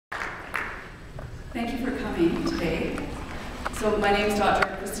Thank you for coming today. So my name is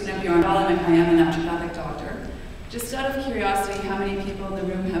Dr. Christina Bjorndal, and I am a naturopathic doctor. Just out of curiosity, how many people in the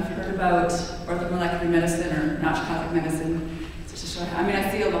room have heard about orthomolecular medicine or naturopathic medicine? I mean,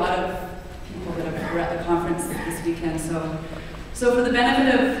 I see a lot of people that were at the conference this weekend, so for the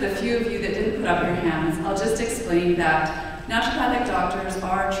benefit of the few of you that didn't put up your hands, I'll just explain that naturopathic doctors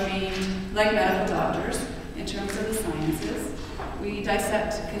are trained like medical doctors in terms of the sciences. We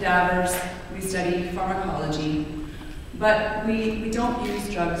dissect cadavers, we study pharmacology, but we don't use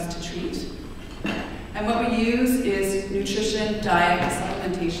drugs to treat. And what we use is nutrition, diet,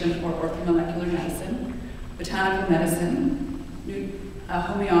 supplementation, or orthomolecular medicine, botanical medicine,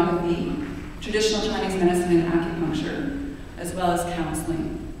 homeopathy, traditional Chinese medicine and acupuncture, as well as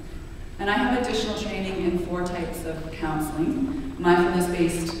counseling. And I have additional training in 4 types of counseling: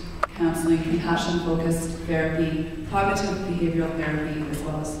 mindfulness-based counseling, compassion-focused therapy, cognitive behavioral therapy, as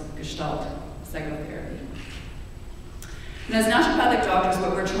well as Gestalt psychotherapy. And as naturopathic doctors,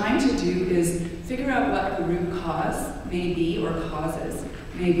 what we're trying to do is figure out what the root cause may be, or causes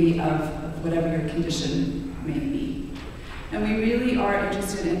may be, of whatever your condition may be. And we really are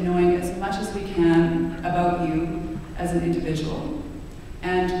interested in knowing as much as we can about you as an individual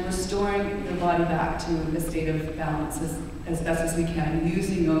and restoring your body back to a state of balance as best as we can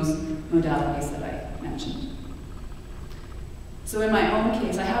using those modalities that I mentioned. So in my own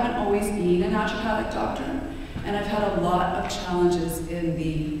case, I haven't always been a naturopathic doctor, and I've had a lot of challenges in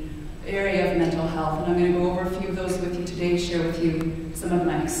the area of mental health, and I'm going to go over a few of those with you today, share with you some of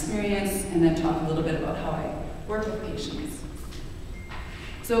my experience, and then talk a little bit about how I work with patients.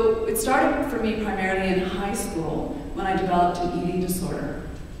 So it started for me primarily in high school when I developed an eating disorder,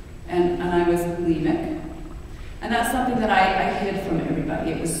 and I was bulimic. And that's something that I hid from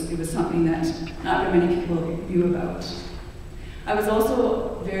everybody. It was something that not very many people knew about. I was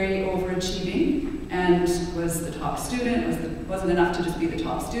also very overachieving and was the top student. Wasn't enough to just be the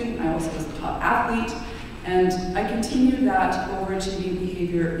top student, I also was the top athlete. And I continued that overachieving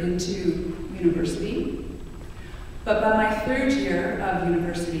behavior into university. But by my 3rd year of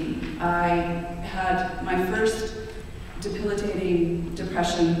university, I had my first debilitating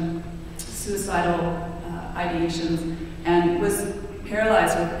depression, suicidal ideations, and was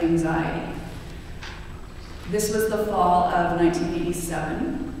paralyzed with anxiety. This was the fall of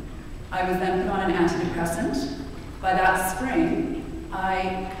 1987. I was then put on an antidepressant. By that spring, I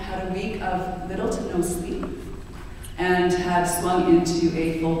had a week of little to no sleep and had swung into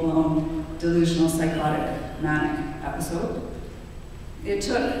a full-blown delusional psychotic manic episode. It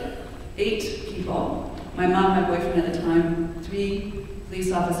took 8 people, my mom, my boyfriend at the time, 3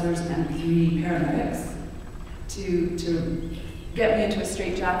 police officers, and 3 paramedics to get me into a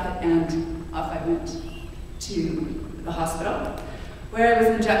straitjacket, and off I went to the hospital, where I was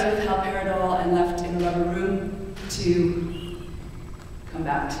injected with haloperidol and left in a rubber room to come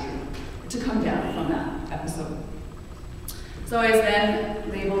down from that episode. So I was then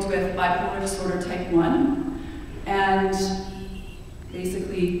labeled with bipolar disorder type 1 and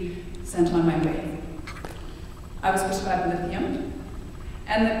basically sent on my way. I was prescribed lithium,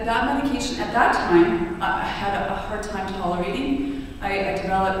 and that medication at that time I had a hard time tolerating. I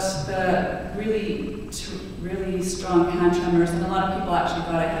developed the really strong hand tremors, and a lot of people actually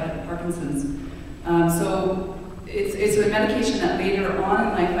thought I had Parkinson's. So it's a medication that later on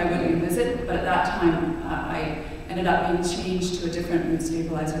in life I wouldn't revisit, but at that time I ended up being changed to a different mood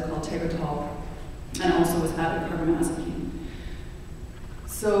stabilizer called Tegretol, and also was added carbamazepine.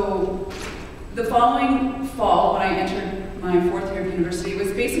 So the following fall, when I entered my 4th year of university, it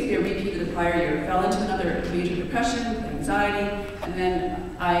was basically a repeat of the prior year. I fell into another major depression, anxiety, and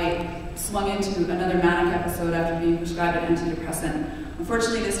then I swung into another manic episode after being prescribed an antidepressant.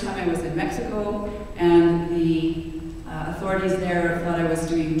 Unfortunately, this time I was in Mexico, and the authorities there thought I was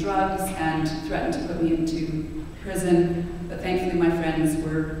doing drugs and threatened to put me into prison, but thankfully my friends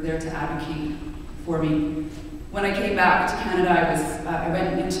were there to advocate for me. When I came back to Canada, I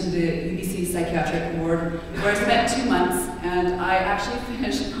went into the UBC psychiatric ward, where I spent 2 months, and I actually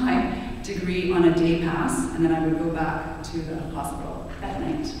finished my degree on a day pass, and then I would go back to the hospital at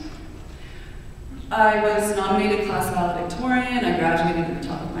night. I was nominated class valedictorian. I graduated at the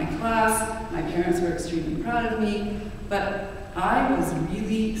top of my class. My parents were extremely proud of me, but I was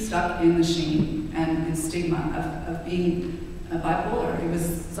really stuck in the shame and the stigma of being bipolar. It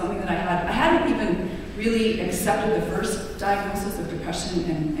was something that I hadn't even really accepted the first diagnosis of depression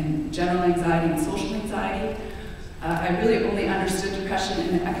and general anxiety and social anxiety. I really only understood depression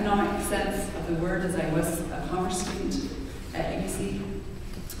in the economic sense of the word, as I was a commerce student at UBC.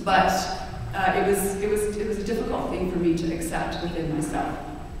 But it was a difficult thing for me to accept within myself.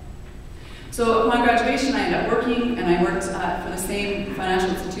 So upon graduation, I ended up working, and I worked for the same financial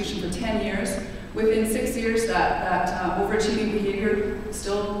institution for 10 years. Within 6 years, that overachieving behavior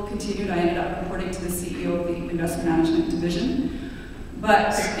still continued. I ended up reporting to the CEO of the investment management division.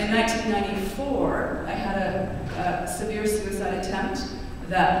 But in 1994, I had a severe suicide attempt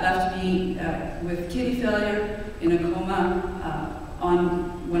that left me with kidney failure, in a coma.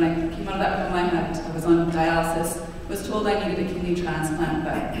 When I came out of that coma, I was on dialysis, was told I needed a kidney transplant,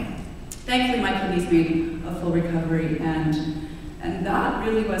 but thankfully my kidneys made a full recovery, and that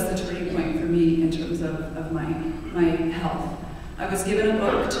really was the turning point for me in terms of my health. I was given a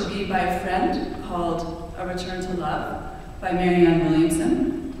book to read by a friend called A Return to Love by Marianne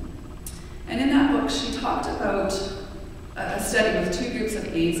Williamson. And in that book, she talked about a study with 2 groups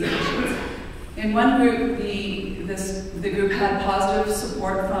of AIDS patients. In one group, the group had positive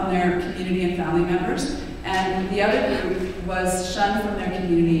support from their community and family members, and the other group was shunned from their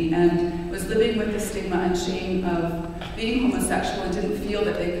community and was living with the stigma and shame of being homosexual and didn't feel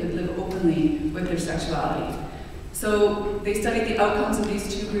that they could live openly with their sexuality. So they studied the outcomes of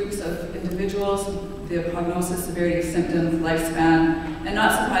these 2 groups of individuals, the prognosis, severity of symptoms, lifespan, and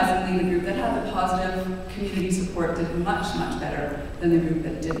not surprisingly, the group that had the positive community support did much, much better than the group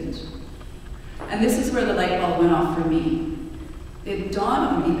that didn't. And this is where the light bulb went off for me. It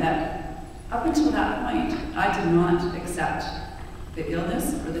dawned on me that up until that point, I did not accept the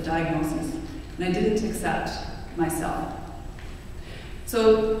illness or the diagnosis, and I didn't accept myself.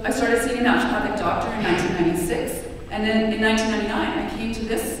 So I started seeing a naturopathic doctor in 1996, and then in 1999, I came to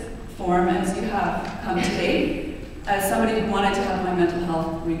this forum, as you have come today, as somebody who wanted to have my mental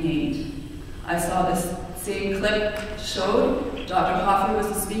health regained. I saw this same clip showed. Dr. Hoffman was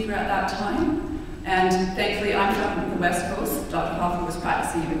the speaker at that time. And thankfully, I'm from the West Coast. Dr. Hoffman was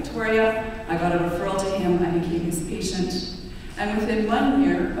practicing in Victoria. I got a referral to him. I became his patient. And within 1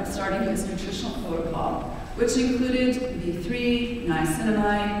 year of starting his nutritional protocol, which included B3,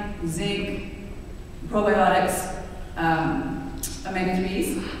 niacinamide, zinc, probiotics,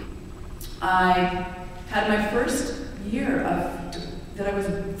 omega-3s, I had my first year that I was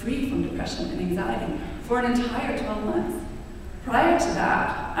free from depression and anxiety for an entire 12 months. Prior to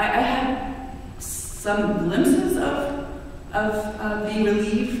that, I had some glimpses of being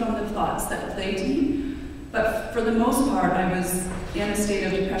relieved from the thoughts that plagued me, but for the most part, I was in a state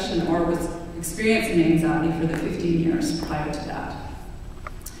of depression or was experiencing anxiety for the 15 years prior to that.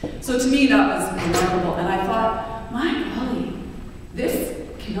 So to me, that was remarkable, and I thought, my golly, this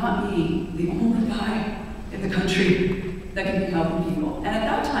cannot be the only guy in the country that can be helping people. And at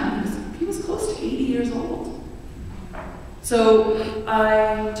that time, he was close to 80 years old. So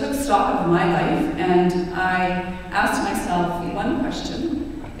I took stock of my life, and I asked myself one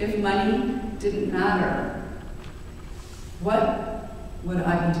question: if money didn't matter, what would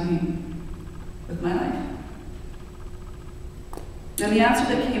I be doing with my life? And the answer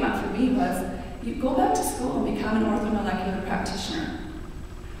that came up for me was, you go back to school and become an orthomolecular practitioner.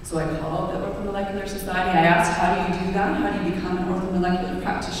 So I called the Orthomolecular Society. I asked, how do you do that? How do you become an orthomolecular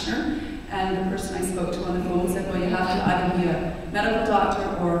practitioner? And the person I spoke to on the phone said, well, you have to either be a medical doctor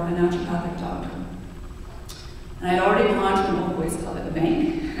or a naturopathic doctor. And I had already belonged to an old boys club at the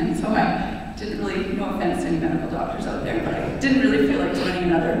bank, and so I didn't really, no offense to any medical doctors out there, but I didn't really feel like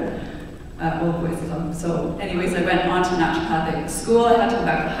joining another old boys club. So anyways, I went on to naturopathic school. I had to go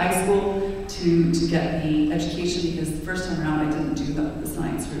back to high school to get the education, because the first time around I didn't do the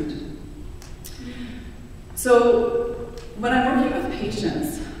science route. So when I'm working with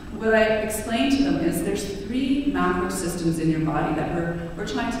patients, what I explain to them is there's 3 macro systems in your body that we're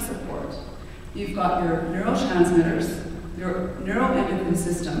trying to support. You've got your neurotransmitters, your neuroendocrine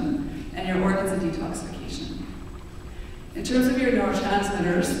system, and your organs of detoxification. In terms of your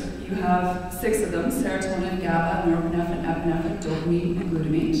neurotransmitters, you have 6 of them: serotonin, GABA, norepinephrine, epinephrine, dopamine, and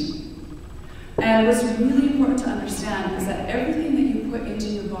glutamate. And what's really important to understand is that everything that you put into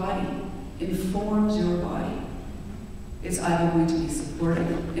your body informs your body. It's either going to be supported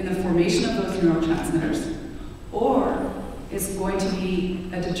in the formation of those neurotransmitters, or it's going to be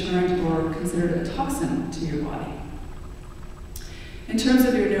a deterrent or considered a toxin to your body. In terms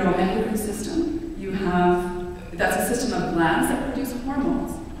of your neuroendocrine system, that's a system of glands that produce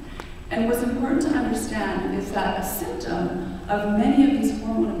hormones. And what's important to understand is that a symptom of many of these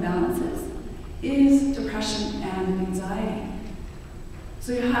hormone imbalances is depression and anxiety.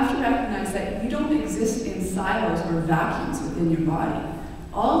 So you have to recognize that you don't exist in silos or vacuums within your body.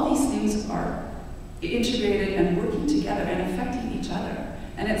 All these things are integrated and working together and affecting each other.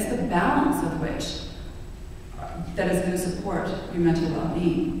 And it's the balance of which that is going to support your mental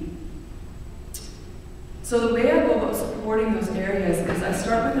well-being. So the way I go about supporting those areas is I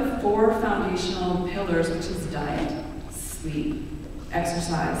start with the 4 foundational pillars, which is diet, sleep,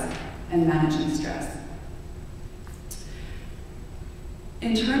 exercise, and managing stress.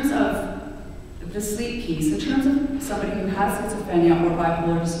 In terms of the sleep piece, in terms of somebody who has schizophrenia or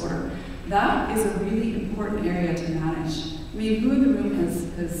bipolar disorder, that is a really important area to manage. I mean, who in the room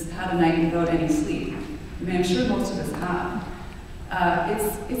has had a night without any sleep? I mean, I'm sure most of us have.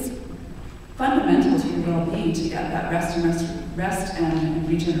 It's fundamental to your well-being to get that rest and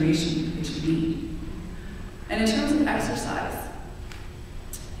regeneration that you need. And in terms of exercise,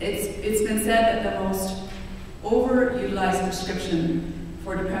 it's been said that the most overutilized prescription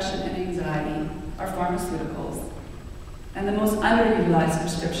for depression and anxiety are pharmaceuticals, and the most underutilized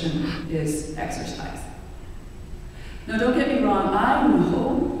prescription is exercise. Now, don't get me wrong, I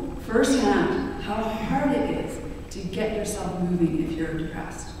know firsthand how hard it is to get yourself moving if you're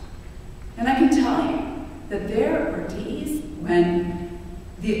depressed. And I can tell you that there are days when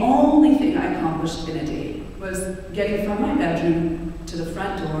the only thing I accomplished in a day was getting from my bedroom to the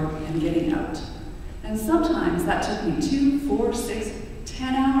front door and getting out. And sometimes that took me 2, 4, 6,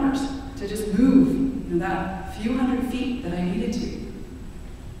 10 hours to just move, that few hundred feet that I needed to.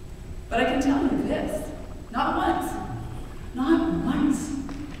 But I can tell you this, not once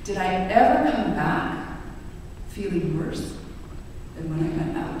did I ever come back feeling worse than when I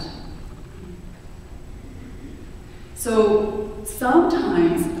went out. So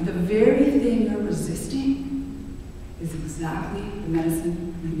sometimes the very thing you're resisting is exactly the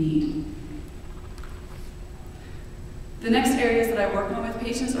medicine you need. The next areas that I work on with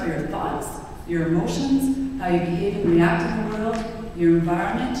patients are your thoughts, your emotions, how you behave and react in the world, your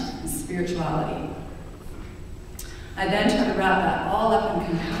environment, and spirituality. I then try to wrap that all up in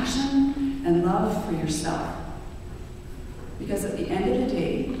compassion and love for yourself. Because at the end of the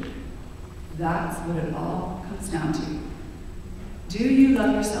day, that's what it all comes down to. Do you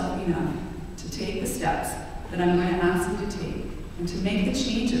love yourself enough to take the steps that I'm going to ask you to take and to make the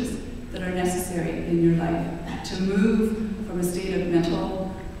changes that are necessary in your life to move from a state of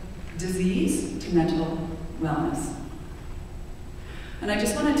mental disease to mental wellness? And I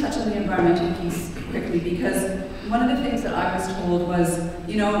just want to touch on the environmental piece quickly, because one of the things that I was told was,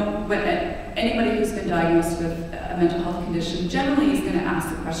 when anybody who's been diagnosed with a mental health condition generally is going to ask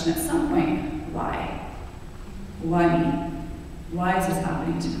the question at some point, why? Why me? Why is this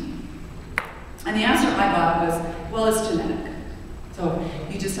happening to me? And the answer I got was, well, it's genetic. So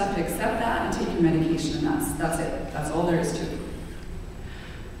you just have to accept that and take your medication, and that's it. That's all there is to it.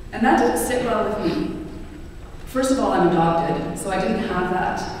 And that didn't sit well with me. First of all, I'm adopted, so I didn't have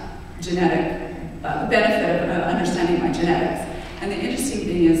that genetic benefit of understanding my genetics. And the interesting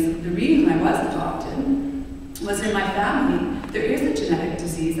thing is, the reason I was adopted was in my family, there is a genetic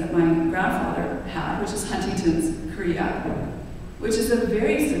disease that my grandfather had, which is Huntington's chorea, which is a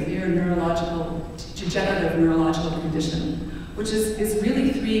very severe degenerative neurological condition, which is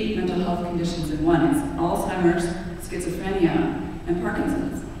really 3 mental health conditions in one. It's Alzheimer's, schizophrenia, and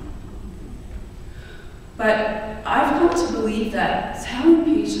Parkinson's. But I've come to believe that telling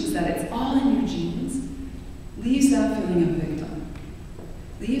patients that it's all in your genes leaves them feeling a victim,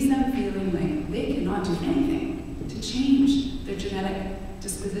 leaves them feeling like they cannot do anything to change their genetic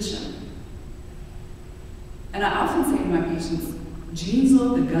disposition. And I often say to my patients, genes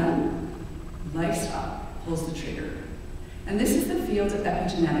load the gun, lifestyle pulls the trigger. And this is the field of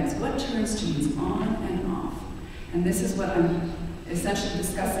epigenetics, what turns genes on and off. And this is what I'm essentially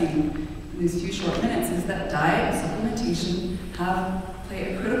discussing in these few short minutes, is that diet and supplementation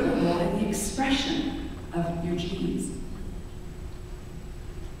play a critical role in the expression of your genes.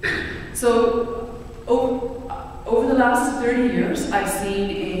 So over the last 30 years, I've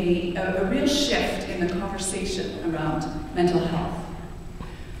seen a real shift in the conversation around mental health.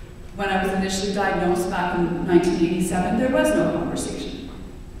 When I was initially diagnosed back in 1987, there was no conversation.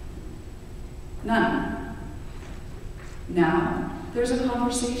 None. Now, there's a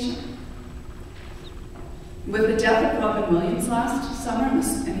conversation. With the death of Robin Williams last summer and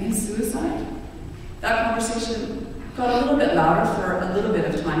his suicide, that conversation got a little bit louder for a little bit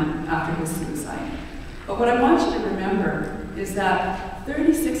of time after his suicide. But what I want you to remember is that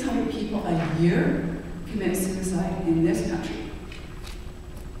 3,600 people a year commit suicide in this country.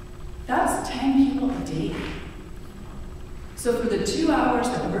 That's 10 people a day. So for the 2 hours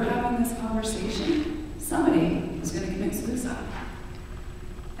that we're having this conversation, somebody is going to commit suicide.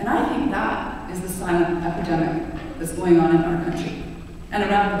 And I think that is the silent epidemic that's going on in our country and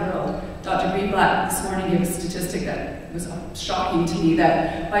around the world. Dr. Greenblatt this morning gave a statistic that was shocking to me,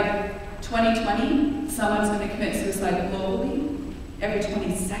 that by 2020, someone's going to commit suicide globally every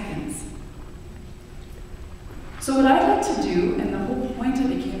 20 seconds. So what I'd like to do, and the whole point I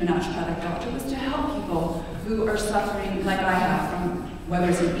became a naturopathic doctor, was to help people who are suffering like I have from whether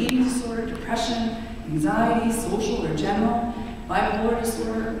it's an eating disorder, depression, anxiety, social or general, bipolar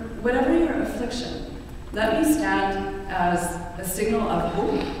disorder, whatever your affliction. Let me stand as a signal of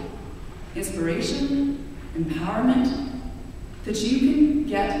hope, inspiration, empowerment, that you can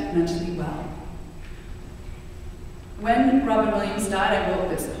get mentally well. When Robin Williams died, I wrote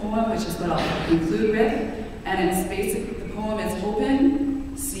this poem, which is what I'll conclude with, and it's basically, the poem is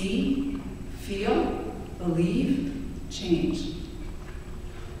open, see, feel, believe, change.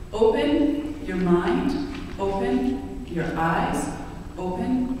 Open your mind, open your eyes,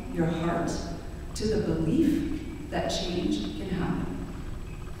 open your heart to the belief that change can happen.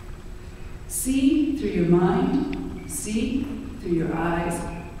 See through your mind, see through your eyes,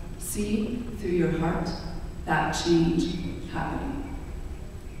 see through your heart that change happening.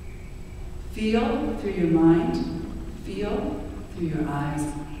 Feel through your mind, feel through your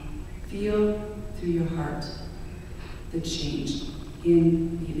eyes, feel through your heart the change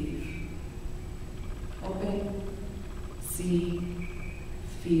in belief. Open, see,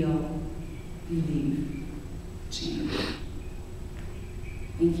 feel, believe, change.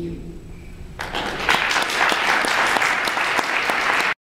 Thank you.